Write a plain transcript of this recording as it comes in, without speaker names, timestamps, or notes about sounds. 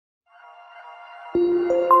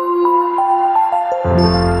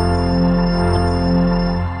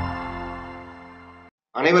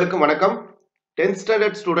அனைவருக்கும் வணக்கம். 10th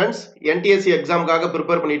standard students NTSE எக்ஸாமுக்காக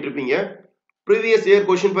prepare பண்ணிட்டு இருப்பீங்க. ப்ரீவியஸ் இயர்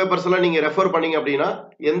கொஸ்டின் பேப்பர்ஸ் எல்லாம் நீங்க ரெஃபர் பண்ணீங்க அப்படின்னா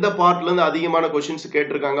எந்த பார்ட்ல இருந்து அதிகமான கொஸ்டின்ஸ்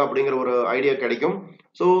கேட்டிருக்காங்க அப்படிங்கிற ஒரு ஐடியா கிடைக்கும்.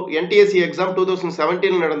 ஸோ NTSE எக்ஸாம்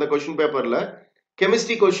 2017 நடந்த கொஸ்டின் பேப்பர்ல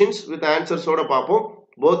கெமிஸ்ட்ரி கொஸ்டின்ஸ் வித் ஆன்சர்ஸோட பார்ப்போம்,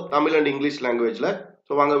 போத் தமிழ் அண்ட் இங்கிலீஷ் லாங்குவேஜ்ல.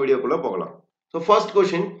 ஸோ வாங்க வீடியோக்குள்ள போகலாம். So first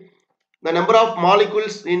question, the number of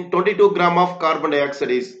molecules in 22 gram of carbon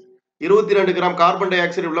dioxide is 22 gram carbon di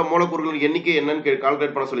oxide உள்ள மூலக்கூறுகளின் எண்ணிக்கை என்னன்னு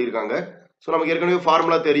கால்குலேட் பண்ண சொல்லியிருக்காங்க. ஸோ நமக்கு ஏற்கனவே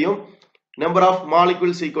ஃபார்முலா தெரியும். Number of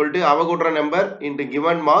molecules equal to Avogadro number into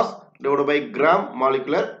given mass divide by gram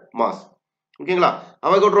molecular mass. ஓகேங்களா?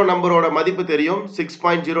 அவகோட்ரோ நம்பரோட மதிப்பு தெரியும்,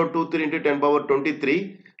 6.023 இன்டு 10 பவர் 23.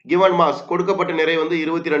 கிவன் மாஸ் கொடுக்கப்பட்ட நிறை வந்து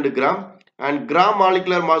 22 gram and gram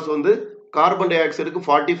molecular mass வந்து கார்பன் டை ஆக்சைடுக்கு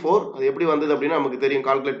 44. அது எப்படி வந்தது அப்படின்னா நமக்கு தெரியும்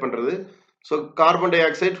கால்குலேட் பண்றது. ஸோ கார்பன் டை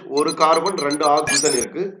ஆக்சைடு ஒரு கார்பன் 2 ஆக்சிஜன்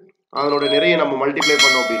இருக்கு, அதனோட நிறைய நம்ம மல்டிப்ளை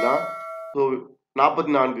பண்ணோம் அப்படின்னா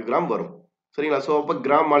 44 கிராம் வரும். சரிங்களா? ஸோ அப்போ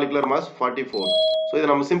கிராம் மாலிகுலர் மாஸ் 44. ஸோ இதை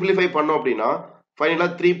நம்ம சிம்பிளிஃபை பண்ணோம் அப்படின்னா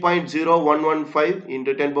ஃபைனலாக 3.0115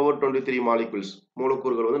 இன்டு 10 பவர் 23 மாலிகுல்ஸ்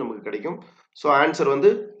மூலக்கூறுகள் வந்து நமக்கு கிடைக்கும். ஸோ ஆன்சர்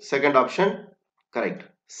வந்து second option correct.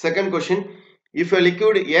 Second question, if a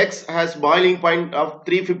liquid X has boiling point of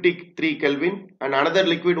 353 Kelvin and another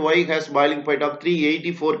liquid Y has boiling point of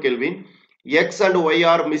 384 Kelvin, X and Y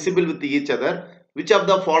are miscible with each other, which of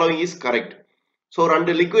the following is correct? So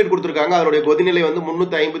ரெண்டு liquid கொடுத்துருக்காங்க, அதனுடைய கொதிநிலை வந்து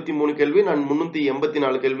 353 kelvin and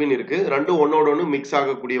 384 kelvin இருக்கு. ரெண்டும் ஒன்னோட ஒன்று mix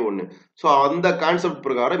ஆகக்கூடிய ஒன்று. ஸோ அந்த கான்செப்ட்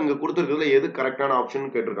பிரகாரம் இங்க கொடுத்துருக்கிறதுல எது கரெக்டான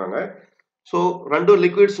ஆப்ஷன் கேட்டிருக்காங்க. ஸோ ரெண்டு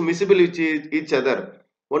லிக்விட்ஸ் மிசிபிள் ஈச் அதர்,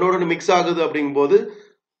 ஒன்னோட ஒன்று மிக்ஸ் ஆகுது அப்படிங்கும்போது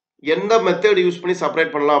எந்த மெத்தட் யூஸ் பண்ணி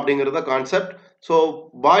செப்பரேட் பண்ணலாம் அப்படிங்கிறத concept. So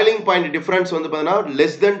boiling point difference வந்து பார்த்தீங்கன்னா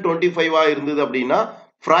லெஸ் தென் 25 இருந்தது அப்படின்னா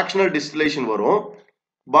ஃப்ராக்ஷனல் டிஸ்டிலேஷன் வரும்.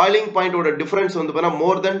 பாய்லிங் பாயிண்டோட டிஃபரன்ஸ் வந்து பார்த்தீங்கன்னா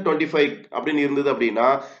மோர் தென் 25 அப்படின்னு இருந்தது அப்படின்னா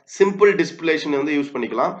சிம்பிள் டிஸ்டிலேஷன் வந்து யூஸ்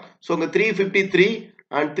பண்ணிக்கலாம். ஸோ இங்கே 353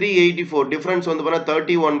 அண்ட் 384 டிஃபரன்ஸ் வந்து பார்த்தீங்கன்னா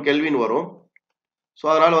 31 கெல்வின் வரும். ஸோ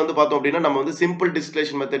அதனால வந்து பார்த்தோம் அப்படின்னா நம்ம வந்து சிம்பிள்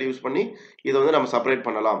டிஸ்டிலேஷன் மெத்தட் யூஸ் பண்ணி இதை வந்து நம்ம செப்பரேட்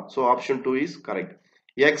பண்ணலாம். So option 2 is correct.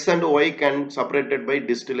 X and Y can separated by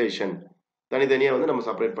distillation. தனித்தனியா வந்து நம்ம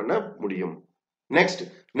செப்பரேட் பண்ண முடியும். Next,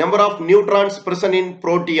 number of neutrons present in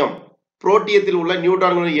protium. புரோட்டியத்தில் உள்ள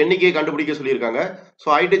நியூட்ரான்களின் எண்ணிக்கையை கண்டுபிடிக்க சொல்லியிருக்காங்க. ஸோ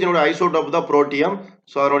ஹைட்ரஜனோட ஐசோடோப் தான் புரோட்டியம்.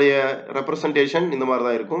 ஸோ அதனுடைய ரெப்ரசன்டேஷன் இந்த மாதிரி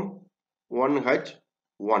தான் இருக்கும்,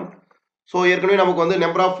 1H1. ஸோ ஏற்கனவே நமக்கு வந்து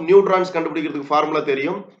நம்பர் ஆஃப் நியூட்ரான்ஸ் கண்டுபிடிக்கிறதுக்கு ஃபார்முலா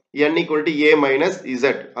தெரியும், N = A - Z,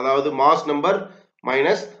 அதாவது mass number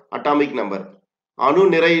minus atomic number. அணு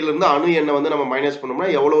நிறையிலிருந்து அணு எண்ணை வந்து நம்ம மைனஸ் பண்ணோம்னா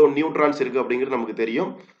எவ்வளவு நியூட்ரான்ஸ் இருக்கு அப்படிங்கிறது நமக்கு தெரியும்.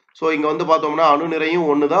 ஸோ இங்க வந்து பார்த்தோம்னா அணு நிறையும்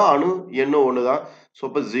ஒன்று தான், அணு எண்ணும் ஒன்று தான். ஸோ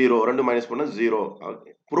இப்போ 0, 2 மைனஸ் பண்ண 0.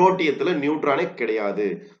 புரோட்டியத்தில் நியூட்ரானே கிடையாது.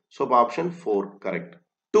 ஸோ இப்போ option 4 correct.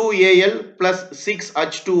 2Al plus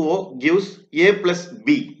 6H2O gives A plus B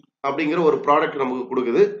அப்படிங்கிற ஒரு ப்ராடக்ட் நமக்கு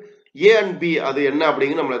கொடுக்குது. A and B அது என்ன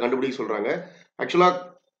அப்படிங்கிற நம்மளை கண்டுபிடிக்க சொல்றாங்க. ஆக்சுவலா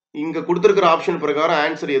இங்க கொடுத்துருக்கிற ஆப்ஷன் பிரகாரம்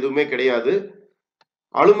ஆன்சர் எதுவுமே கிடையாது.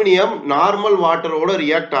 அலுமினியம் நார்மல் வாட்டரோட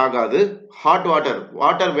ரியாக்ட் ஆகாது, ஹாட்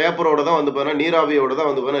வாட்டர் வேப்பரோட தான் வந்து பார்த்தீங்கன்னா நீராவியோட தான்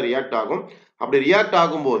வந்து பார்த்தீங்கன்னா ரியாக்ட் ஆகும். அப்படி ரியாக்ட்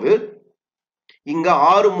ஆகும்போது இங்க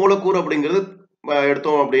 6 மூலக்கூறு அப்படிங்கிறது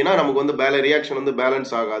எடுத்தோம் அப்படின்னா நமக்கு வந்து ரியாக்ஷன் வந்து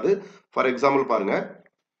பேலன்ஸ் ஆகாது. ஃபார் எக்ஸாம்பிள் பாருங்க,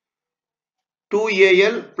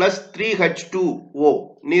 2Al plus 3H2O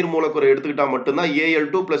நீர் மூலக்கூறு எடுத்துக்கிட்டா மட்டும்தான்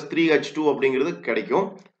Al2 plus 3H2 அப்படிங்கிறது கிடைக்கும்.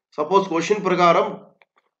 சப்போஸ் கொஸ்டின் பிரகாரம்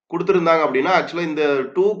கொடுத்துருந்தாங்க அப்படின்னா ஆக்சுவலா இந்த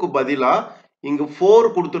 2க்கு பதிலா இங்க 4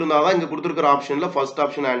 கொடுத்திருந்தாதான் இங்க கொடுத்திருக்கிற ஆப்ஷன்ல ஃபர்ஸ்ட்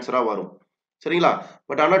ஆப்ஷன் ஆன்சரா வரும். சரிங்களா?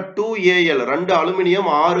 பட் ஆனா 2Al 2 அலுமினியம்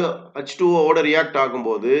 6 H2O ஓட ரியாக்ட்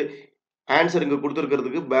ஆகும்போது ஆன்சர் இங்க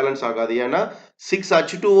கொடுத்திருக்கிறதுக்கு பேலன்ஸ் ஆகாது. ஏன்னா 6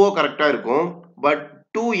 H2O கரெக்டா இருக்கும், பட்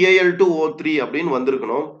 2Al2O3 அப்படின்னு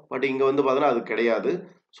வந்திருக்கணும். பட் இங்க வந்து பார்த்தீங்கன்னா அது கிடையாது.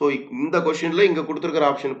 ஸோ இந்த கொஸ்டின்ல இங்க கொடுத்திருக்கிற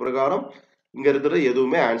ஆப்ஷன் பிரகாரம் இங்க இருக்கிற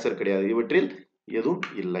எதுவுமே ஆன்சர் கிடையாது, இவற்றில் எதுவும்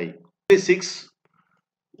இல்லை. 6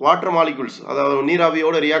 வாட்டர் மாலிகுல்ஸ், அதாவது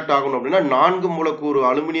நீராவியோட ரியாக்ட் ஆகணும் அப்படின்னா 4 மூலக்கூறு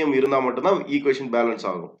அலுமினியம் இருந்தால் மட்டும்தான் ஈக்குவேஷன் பேலன்ஸ்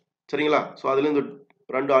ஆகும். சரிங்களா? ஸோ அதுல இருந்து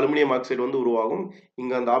 2 அலுமினியம் ஆக்சைடு வந்து உருவாகும்.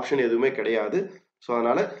 இங்க அந்த ஆப்ஷன் எதுவுமே கிடையாது. ஸோ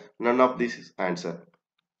அதனால none of this is answer.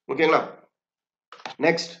 ஓகேங்களா?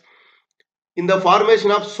 நெக்ஸ்ட், இந்த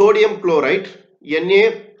formation of sodium chloride Na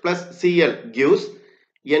plus Cl gives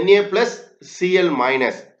Na plus Cl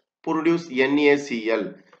minus produce NaCl.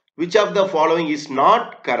 Which of the following is not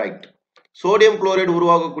correct? Sodium chloride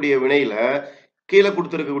உருவாகக்கூடிய வினையில கீழே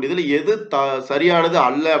கொடுத்திருக்கக்கூடியதுல எது சரியானது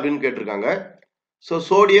அல்ல அப்படின்னு கேட்டிருக்காங்க. So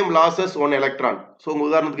sodium losses 1 electron. So உங்க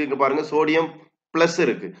உதாரணத்துக்கு இங்க பாருங்க, சோடியம் பிளஸ்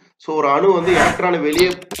இருக்கு. ஸோ ஒரு அணு வந்து எலக்ட்ரான் வெளியே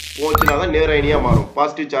போச்சுன்னா தான் நேர் அயனியா மாறும்,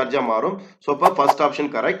 பாசிட்டிவ் சார்ஜா மாறும். ஸோ அப்போ first option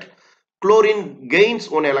correct. chlorine gains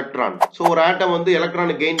one electron. So ஒரு ஆட்டம் வந்து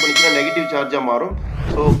எலக்ட்ரான் கெயின் பண்ணிச்சுன்னா நெகட்டிவ் சார்ஜா மாறும்.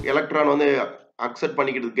 So எலக்ட்ரான் வந்து அக்செப்ட்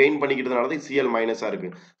பண்ணிக்கிட்டு கெயின் பண்ணிக்கிறதுனால தான் Cl மைனஸா இருக்கு.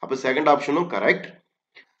 அப்ப செகண்ட் ஆப்ஷனும் correct.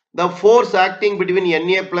 The force acting between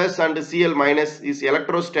Na plus and Cl minus is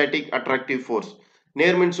electrostatic attractive force.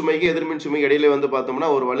 நேர்மின் சுமைக்கு எதிர்மின் சுமைக்கு இடையில வந்து பார்த்தோம்னா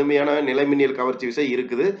ஒரு வலிமையான நிலைமின்னியல் கவர்ச்சி விசை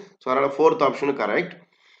இருக்குது. ஸோ அதனால ஃபோர்த் ஆப்ஷனும் correct.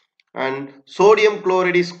 And sodium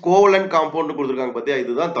chloride is covalent compound கொடுத்துருக்காங்க பார்த்தியா,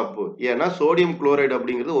 இதுதான் தப்பு. ஏன்னா சோடியம் குளோரைடு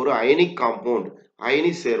அப்படிங்கிறது ஒரு அயனிக் காம்பவுண்ட்,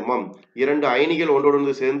 அயனி சேர்மம். இரண்டு அயனிகள்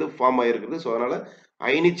ஒன்றோடு சேர்ந்து ஃபார்ம் ஆயிருக்குது. ஸோ அதனால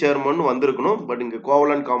அயனி சேர்மம்னு வந்திருக்கணும். பட் இங்கே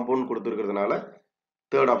covalent compound கொடுத்துருக்கிறதுனால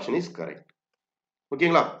third option is correct.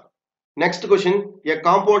 ஓகேங்களா? Next question, a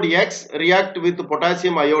compound X react with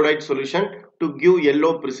potassium iodide solution to give yellow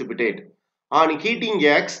precipitate. On heating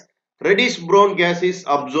X, reddish brown gas is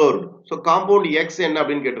absorbed. So compound X என்ன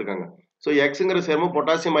அப்படின்னு கேட்டிருக்காங்க. So Xங்கிற சேர்மம்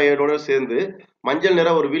potassium அயோடைடோட சேர்ந்து மஞ்சள் நிற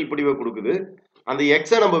ஒரு வீழ்படிவை கொடுக்குது. அந்த X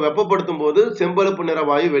நம்ம வெப்பப்படுத்தும் போது செம்பழுப்பு நிற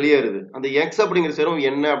வாயு வெளியேறுது. அந்த X அப்படிங்கிற சேர்மம்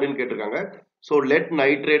என்ன அப்படின்னு கேட்டிருக்காங்க. So lead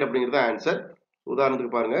nitrate அப்படிங்கிறது ஆன்சர்.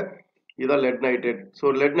 உதாரணத்துக்கு பாருங்க, இதான் lead nitrate. So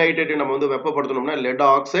lead nitrate நம்ம வந்து வெப்பப்படுத்தணும்னா lead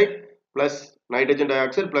oxide plus nitrogen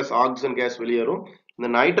dioxide plus oxygen gas வெளியேறும். இந்த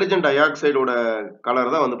நைட்ரஜன் டை ஆக்சைடோட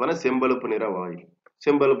கலர் தான் வந்து பாருங்க செம்பழுப்பு நிற வாயு,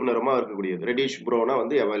 செம்பழுப்பு நிறமா இருக்கக்கூடியது, ரெடிஷ் ப்ரௌனா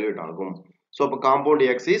வந்து எவாலுவேட் ஆகும். ஸோ அப்போ compound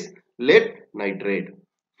X is lead nitrate.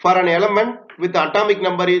 For an element with atomic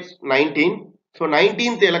number is 19, so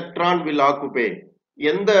 19th electron will occupy.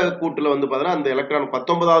 எந்த கூட்டுல வந்து பார்த்தீங்கன்னா அந்த எலக்ட்ரான்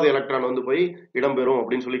 19வது எலக்ட்ரான் வந்து போய் இடம்பெறும்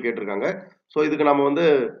அப்படின்னு சொல்லி கேட்டிருக்காங்க. ஸோ இதுக்கு நம்ம வந்து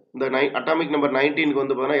இந்த அட்டாமிக் நம்பர் 19க்கு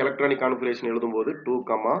வந்து பார்த்தீங்கன்னா எலக்ட்ரானிக் கான்ஃபிகரேஷன் எழுதும் போது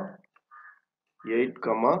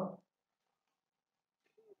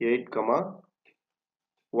 2,8,1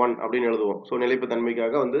 அப்படின்னு எழுதுவோம். ஸோ நிலைப்பு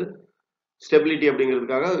தன்மைக்காக வந்து ஸ்டெபிலிட்டி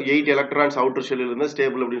அப்படிங்கிறதுக்காக 8 எலக்ட்ரான்ஸ் அவுட்டர் ஷெல்லில் இருந்து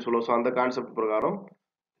ஸ்டேபிள் அப்படின்னு சொல்லுவோம். ஸோ அந்த கான்செப்ட் பிரகாரம்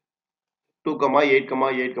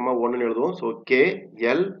 2,8,8,1 எழுதுவோம். So K,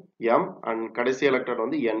 L, M and கடைசி எலக்ட்ரான்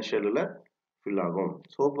வந்து N ஷெல்லில் ஃபில் ஆகும்.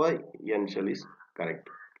 ஸோ இப்போ N ஷெல் இஸ் கரெக்ட்.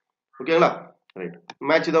 ஓகேங்களா? Right.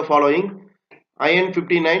 Match the following. Iron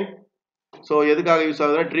 59. So எதுக்காக யூஸ்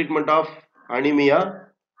ஆகுதுன்னா treatment of anaemia.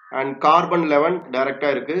 And carbon 11 டைரக்டா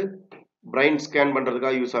இருக்கு, பிரைன் ஸ்கேன்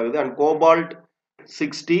பண்றதுக்காக யூஸ் ஆகுது. And cobalt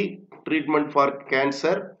 60 treatment for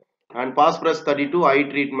cancer. And phosphorus 32 I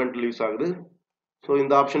ட்ரீட்மெண்ட்ல use ஆகுது. ஸோ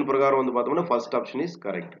இந்த ஆப்ஷன் பிரகாரம் வந்து பார்த்தோம்னா ஃபர்ஸ்ட் ஆப்ஷன் இஸ்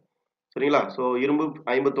கரெக்ட். சரிங்களா? ஸோ இரும்பு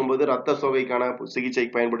 59 ரத்த சோகைக்கான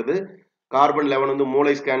சிகிச்சைக்கு பயன்படுது. கார்பன் 11 வந்து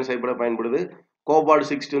மூளை ஸ்கேன் செய்யப்பட பயன்படுது. கோபால்ட்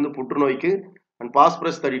 60 வந்து புற்றுநோய்க்கு. அண்ட்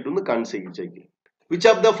பாஸ்பரஸ் 32 வந்து கண் சிகிச்சைக்கு. Which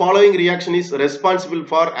of the following reaction is responsible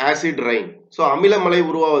for acid rain? So அமிலமழை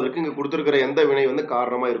உருவாவதற்கு இங்க கொடுத்திருக்கிற எந்த வினை வந்து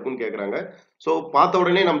காரணமா இருக்குன்னு கேக்குறாங்க. So பார்த்த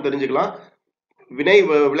உடனே நம்ம தெரிஞ்சுக்கலாம்,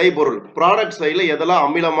 விளைபொருள் ப்ராடக்ட் சைடுல எதெல்லாம்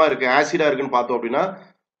அமிலமா இருக்கு, ஆசிடா இருக்குன்னு பார்த்தோம் அப்படின்னா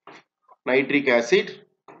nitric acid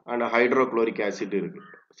and hydrochloric acid இருக்கு.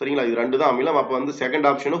 சரிங்களா? இது ரெண்டு தான் அமிலம். அப்ப வந்து செகண்ட்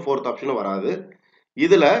ஆப்ஷனும் ஃபோர்த் ஆப்ஷனும் வராது.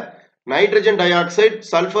 இதுல nitrogen di oxide,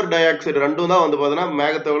 sulphur di oxide ரெண்டும் தான் வந்து பார்த்தீங்கன்னா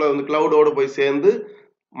மேகத்தோட வந்து கிளவுடோட போய் சேர்ந்து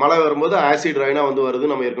மழை வரும்போது ஆசிட் ரெயினா வந்து வருது,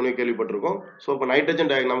 நம்ம ஏற்கனவே கேள்விப்பட்டிருக்கோம். ஸோ இப்போ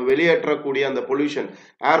நைட்ரஜன் டை நம்ம வெளியேற்றக்கூடிய அந்த பொல்யூஷன்,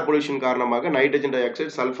 ஏர் பொல்யூஷன் காரணமாக nitrogen di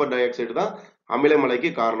oxide, sulphur di oxide தான்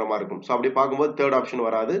அமிலமலைக்கு காரணமா இருக்கும். ஸோ அப்படி பார்க்கும்போது தேர்ட் ஆப்ஷன்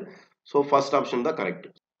வராது. ஸோ ஃபர்ஸ்ட் ஆப்ஷன் தான் correct.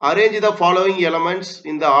 Arrange the following elements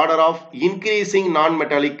in the order of increasing நான்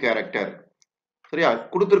மெட்டாலிக் கேரக்டர். சரியா?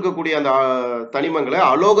 கொடுத்திருக்கக்கூடிய அந்த தனிமங்களை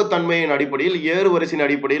அலோகத்தன்மையின் அடிப்படையில் ஏறு வரிசையின்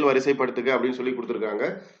அடிப்படையில் வரிசைப்படுத்துக அப்படின்னு சொல்லி கொடுத்துருக்காங்க.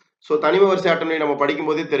 ஸோ தனிம வரிசை அட்டவணை நம்ம படிக்கும்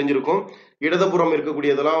போதே தெரிஞ்சிருக்கும். இடதுபுறம்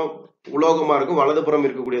இருக்கக்கூடியதெல்லாம் உலோகமா இருக்கும், வலதுபுறம்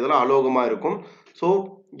இருக்கக்கூடியதெல்லாம் அலோகமா இருக்கும். ஸோ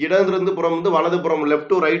இடதுலேருந்து புறம் வந்து வலதுபுறம்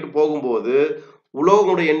லெஃப்ட் டு ரைட் போகும்போது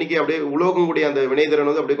உலோகங்களுடைய எண்ணிக்கை அப்படியே, உலோகங்களுடைய அந்த வினைத்திறன்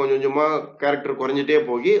வந்து அப்படியே கொஞ்சம் கொஞ்சமா கேரக்டர் குறைஞ்சிட்டே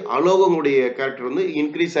போய் அலோகங்களுடைய கேரக்டர் வந்து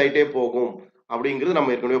இன்க்ரீஸ் ஆகிட்டே போகும் அப்படிங்கிறது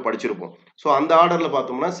நம்ம ஏற்கனவே படிச்சிருப்போம். ஸோ அந்த ஆர்டர்ல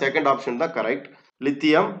பார்த்தோம்னா செகண்ட் ஆப்ஷன் தான் கரெக்ட்.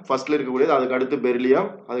 லித்தியம் ஃபர்ஸ்ட்ல இருக்கக்கூடியது, அதுக்கு அடுத்து பெரிலியம்,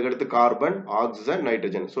 அதுக்கு அடுத்து carbon, oxygen,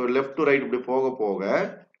 nitrogen. So left to right இப்படி போக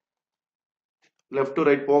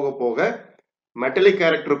போக மெட்டலிக்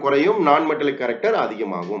கேரக்டர் குறையும், நான் மெட்டலிக் கேரக்டர்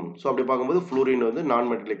அதிகமாகும். ஸோ அப்படி பார்க்கும்போது ஃப்ளூரின் வந்து நான்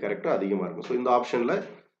மெட்டலிக் கேரக்டர் அதிகமாக இருக்கும். ஸோ இந்த ஆப்ஷன்ல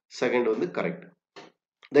செகண்ட் வந்து correct.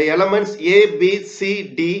 The elements A, B, C,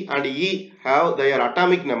 D and E have their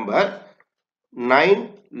atomic number 9,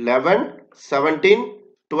 11, 17,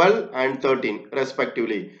 12 and 13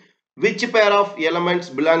 respectively. Which pair of elements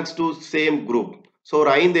belongs to same group? So ஒரு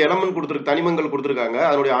 5 எலமெண்ட் கொடுத்துருக்கு, தனிமங்கள் கொடுத்துருக்காங்க.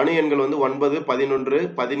 அதனுடைய அணு எண்கள் வந்து 9, 11,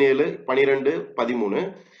 17, 12, 13.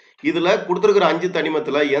 இதுல கொடுத்துருக்கிற 5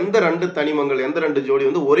 தனிமத்துல எந்த 2 தனிமங்கள், எந்த 2 ஜோடி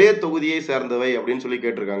வந்து ஒரே தொகுதியை சேர்ந்தவை அப்படின்னு சொல்லி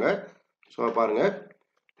கேட்டிருக்காங்க. ஸோ பாருங்க,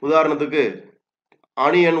 உதாரணத்துக்கு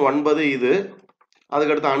அணு எண் 9 இது,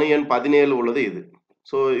 அதுக்கடுத்து அணு எண் 17 உள்ளது இது.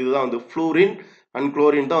 ஸோ இதுதான் வந்து ஃப்ளூரின் அண்ட்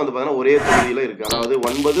குளோரின் தான் வந்து பார்த்தீங்கன்னா ஒரே தொகுதியில் இருக்கு. அதாவது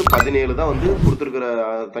 9, 17 தான் வந்து கொடுத்துருக்கிற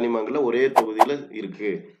தனிமங்கள்ல ஒரே தொகுதியில்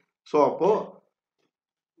இருக்கு. ஸோ அப்போ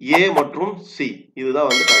A மற்றும் C இதுதான்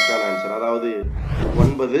வந்து கரெக்டான ஆன்சர். அதாவது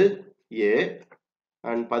 9 A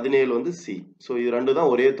and 17 வந்து C. ஸோ இது ரெண்டு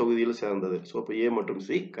தான் ஒரே தொகுதியில் சேர்ந்தது. ஸோ இப்போ A மற்றும்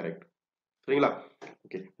C கரெக்ட். சரிங்களா?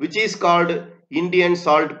 Okay. Which is called Indian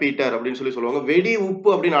salt Peter அப்படின்னு சொல்லுவாங்க. வெடி உப்பு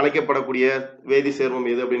அப்படின்னு அழைக்கப்படக்கூடிய வேதி சேர்மம்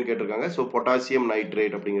எது அப்படின்னு கேட்டிருக்காங்க. ஸோ பொட்டாசியம்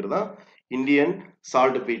நைட்ரேட் அப்படிங்கிறது தான் இந்தியன்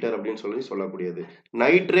சால்ட் பீட்டர் அப்படின்னு சொல்லக்கூடியது.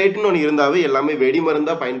 நைட்ரேட்னு ஒன்று இருந்தாவே எல்லாமே வெடி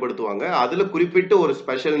மருந்தா பயன்படுத்துவாங்க. அதுல குறிப்பிட்டு ஒரு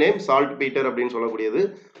ஸ்பெஷல் நேம் சால்ட் பீட்டர் அப்படின்னு சொல்லக்கூடியது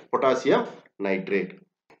potassium nitrate.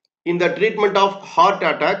 In the treatment of heart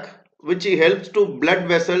attack, which helps to blood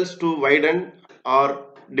vessels to widen or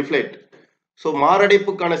deflate. So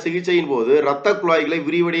மாரடைப்புக்கான சிகிச்சையின் போது இரத்த குழாய்களை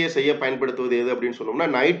விரிவடைய செய்ய பயன்படுத்துவது எது அப்படின்னு சொன்னோம்னா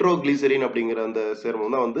நைட்ரோகிளிசரின் அப்படிங்கிற அந்த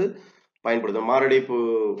சேர்மம் தான் வந்து பயன்படுத்தும். மாரடைப்பு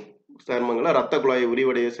சேர்மங்களை இரத்த குழாயை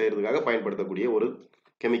விரிவடைய செய்யறதுக்காக பயன்படுத்தக்கூடிய ஒரு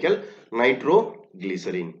கெமிக்கல்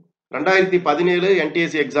நைட்ரோகிளிசரின். 2017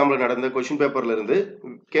 NTSE எக்ஸாம்ல நடந்த கொஸ்டின் பேப்பர்ல இருந்து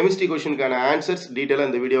கெமிஸ்ட்ரி கொஸ்டினுக்கான ஆன்சர்ஸ் டீடைலா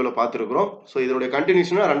இந்த வீடியோவில் பார்த்துருக்கிறோம். ஸோ இதனுடைய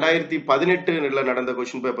கண்டினியூஷனா 2018 நடந்த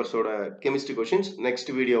கொஸ்டின் பேப்பர்ஸோட கெமிஸ்ட்ரி கொஸ்டின்ஸ்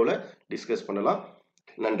நெக்ஸ்ட் வீடியோவில் டிஸ்கஸ் பண்ணலாம்.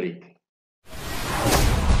 நன்றி.